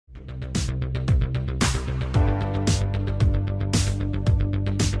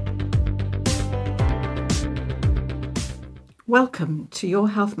Welcome to Your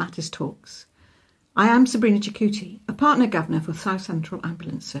Health Matters Talks. I am Sabrina Chetcuti, a Partner Governor for South Central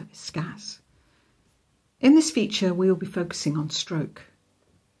Ambulance Service, SCAS. In this feature, we will be focusing on stroke.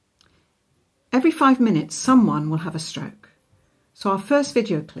 Every 5 minutes, someone will have a stroke. So our first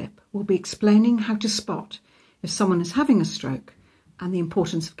video clip will be explaining how to spot if someone is having a stroke and the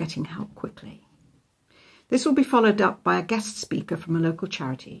importance of getting help quickly. This will be followed up by a guest speaker from a local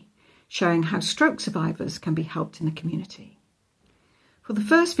charity, showing how stroke survivors can be helped in the community. For the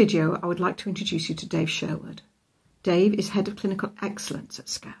first video, I would like to introduce you to Dave Sherwood. Dave is Head of Clinical Excellence at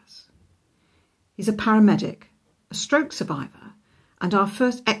SCAS. He's a paramedic, a stroke survivor, and our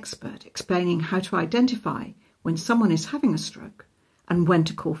first expert explaining how to identify when someone is having a stroke and when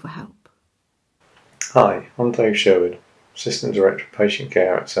to call for help. Hi, I'm Dave Sherwood, Assistant Director of Patient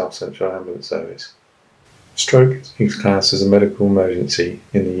Care at South Central Ambulance Service. Stroke is classed as a medical emergency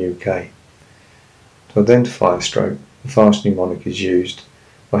in the UK. To identify a stroke, the FAST mnemonic is used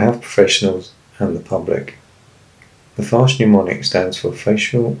by health professionals and the public. The FAST mnemonic stands for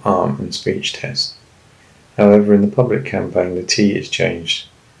Facial, Arm and Speech Test. However, in the public campaign, the T is changed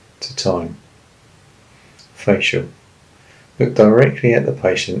to time. Facial. Look directly at the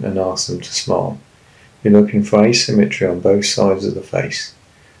patient and ask them to smile. You're looking for asymmetry on both sides of the face,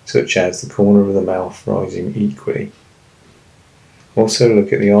 such as the corner of the mouth rising equally. Also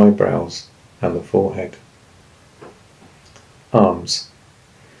look at the eyebrows and the forehead. Arms.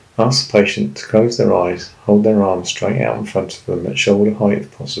 Ask the patient to close their eyes, hold their arms straight out in front of them at shoulder height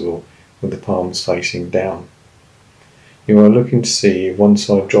if possible, with the palms facing down. You are looking to see if one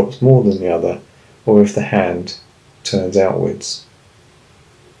side drops more than the other, or if the hand turns outwards.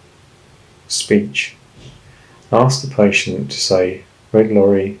 Speech. Ask the patient to say red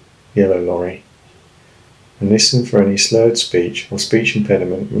lorry, yellow lorry, and listen for any slurred speech or speech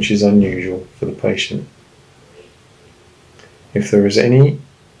impediment which is unusual for the patient. If there is any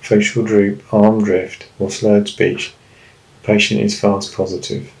facial droop, arm drift or slurred speech, the patient is FAST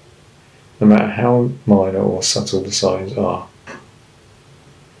positive, no matter how minor or subtle the signs are.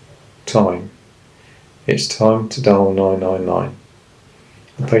 Time. It's time to dial 999.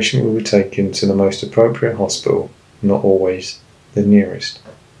 The patient will be taken to the most appropriate hospital, not always the nearest.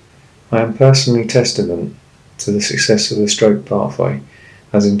 I am personally testament to the success of the stroke pathway,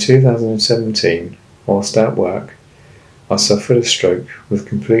 as in 2017, whilst at work, I suffered a stroke with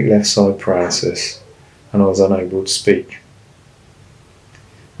complete left side paralysis and I was unable to speak.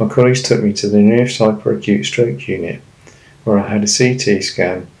 My colleagues took me to the nearest hyperacute stroke unit, where I had a CT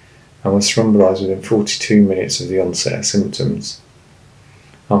scan and was thrombolised within 42 minutes of the onset of symptoms.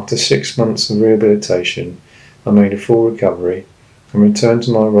 After 6 months of rehabilitation, I made a full recovery and returned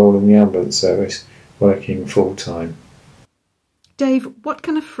to my role in the ambulance service, working full time. Dave, what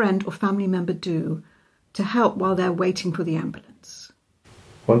can a friend or family member do to help while they're waiting for the ambulance?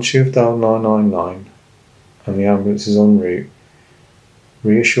 Once you have dialed 999 and the ambulance is en route,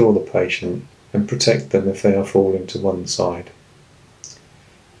 reassure the patient and protect them if they are falling to one side.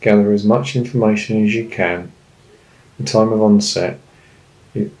 Gather as much information as you can, the time of onset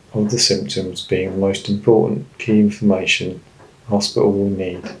of the symptoms being the most important key information the hospital will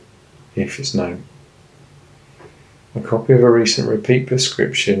need, if it's known. A copy of a recent repeat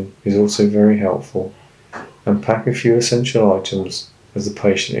prescription is also very helpful, and pack a few essential items as the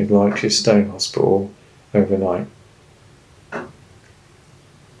patient is likely to stay in hospital overnight.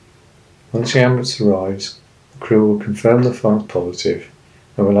 Once the ambulance arrives, the crew will confirm the FAST positive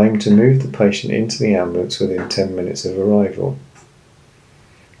and will aim to move the patient into the ambulance within 10 minutes of arrival.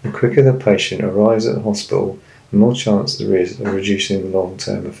 The quicker the patient arrives at the hospital, the more chance there is of reducing the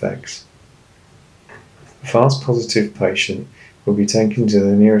long-term effects. A FAST positive patient will be taken to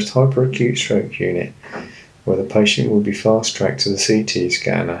the nearest hyperacute stroke unit, where the patient will be fast-tracked to the CT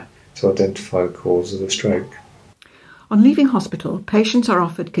scanner to identify the cause of the stroke. On leaving hospital, patients are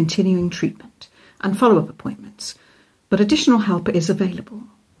offered continuing treatment and follow-up appointments, but additional help is available.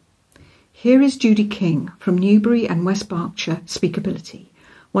 Here is Judy King from Newbury and West Berkshire Speakability,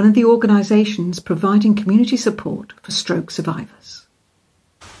 one of the organisations providing community support for stroke survivors.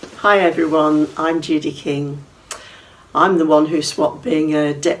 Hi everyone, I'm Judy King. I'm the one who swapped being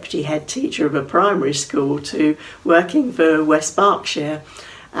a deputy head teacher of a primary school to working for West Berkshire,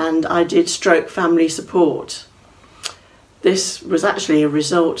 and I did stroke family support. This was actually a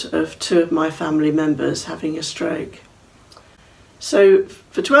result of 2 of my family members having a stroke. So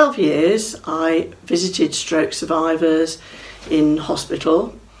for 12 years I visited stroke survivors in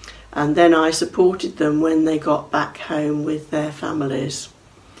hospital, and then I supported them when they got back home with their families.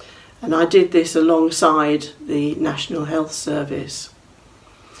 And I did this alongside the National Health Service.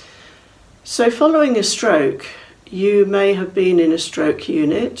 So following a stroke, you may have been in a stroke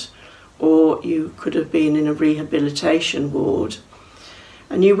unit, or you could have been in a rehabilitation ward,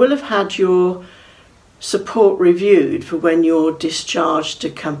 and you will have had your support reviewed for when you're discharged to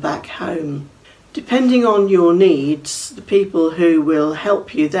come back home. Depending on your needs, the people who will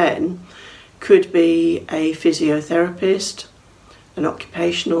help you then could be a physiotherapist, an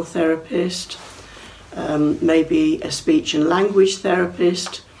occupational therapist, maybe a speech and language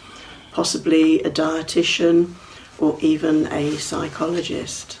therapist, possibly a dietitian, or even a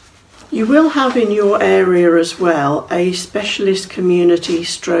psychologist. You will have in your area as well a specialist community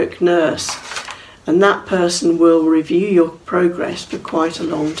stroke nurse, and that person will review your progress for quite a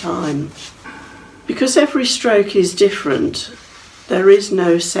long time. Because every stroke is different, there is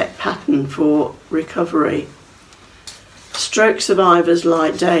no set pattern for recovery. Stroke survivors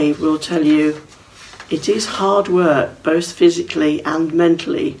like Dave will tell you it is hard work, both physically and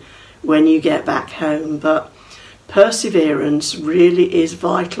mentally, when you get back home, but perseverance really is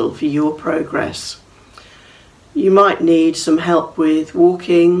vital for your progress. You might need some help with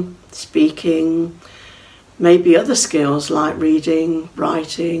walking, speaking, maybe other skills like reading,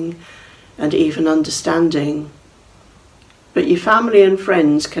 writing, and even understanding. But your family and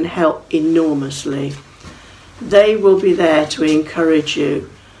friends can help enormously. They will be there to encourage you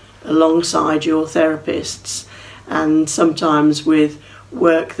alongside your therapists, and sometimes with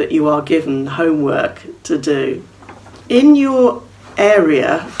work that you are given, homework to do. In your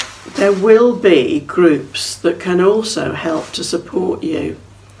area, there will be groups that can also help to support you.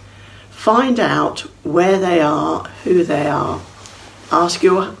 Find out where they are, who they are. Ask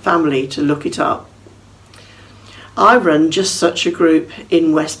your family to look it up. I run just such a group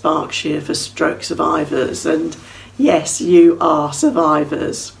in West Berkshire for stroke survivors, and yes, you are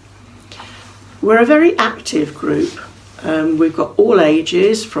survivors. We're a very active group. We've got all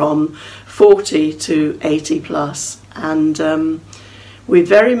ages from 40 to 80 plus, and we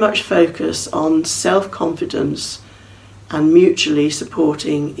very much focus on self-confidence and mutually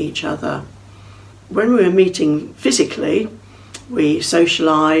supporting each other. When we were meeting physically, we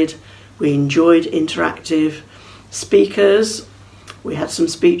socialised, we enjoyed interactive speakers, we had some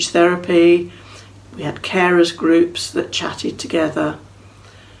speech therapy, we had carers groups that chatted together.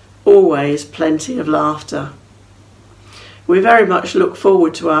 Always plenty of laughter. We very much look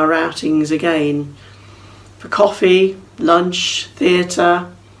forward to our outings again for coffee, lunch,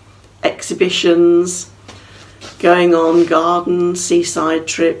 theatre, exhibitions, going on garden, seaside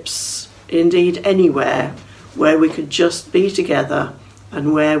trips, indeed anywhere where we could just be together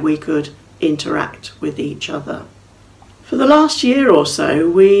and where we could interact with each other. For the last year or so,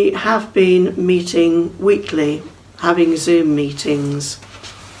 we have been meeting weekly, having Zoom meetings.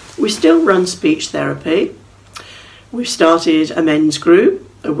 We still run speech therapy. We've started a men's group,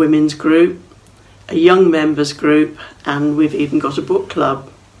 a women's group, a young members group, and we've even got a book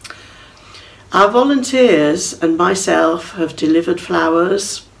club. Our volunteers and myself have delivered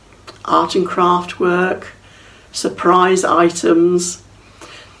flowers, art and craft work, surprise items.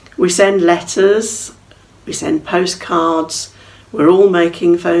 We send letters, we send postcards, we're all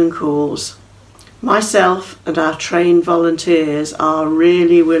making phone calls. Myself and our trained volunteers are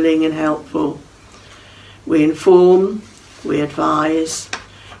really willing and helpful. We inform, we advise,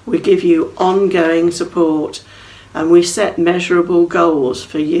 we give you ongoing support, and we set measurable goals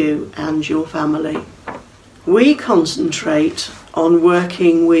for you and your family. We concentrate on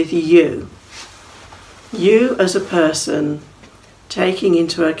working with you as a person, taking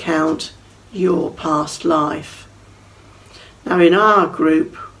into account your past life. Now in our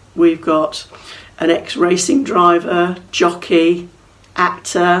group we've got an ex-racing driver, jockey,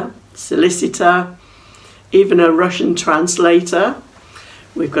 actor, solicitor, even a Russian translator.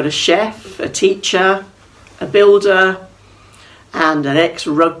 We've got a chef, a teacher, a builder, and an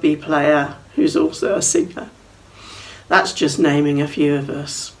ex-rugby player who's also a singer. That's just naming a few of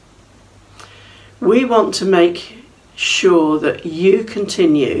us. We want to make sure that you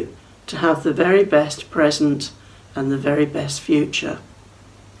continue to have the very best present and the very best future.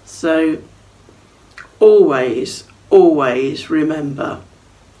 So always, always remember,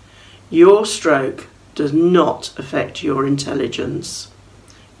 your stroke does not affect your intelligence.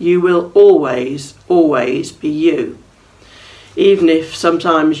 You will always, always be you. Even if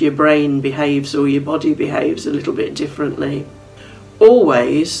sometimes your brain behaves or your body behaves a little bit differently.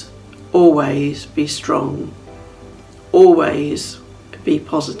 Always, always be strong. Always be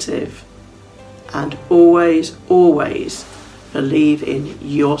positive. And always, always believe in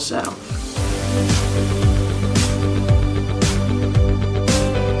yourself.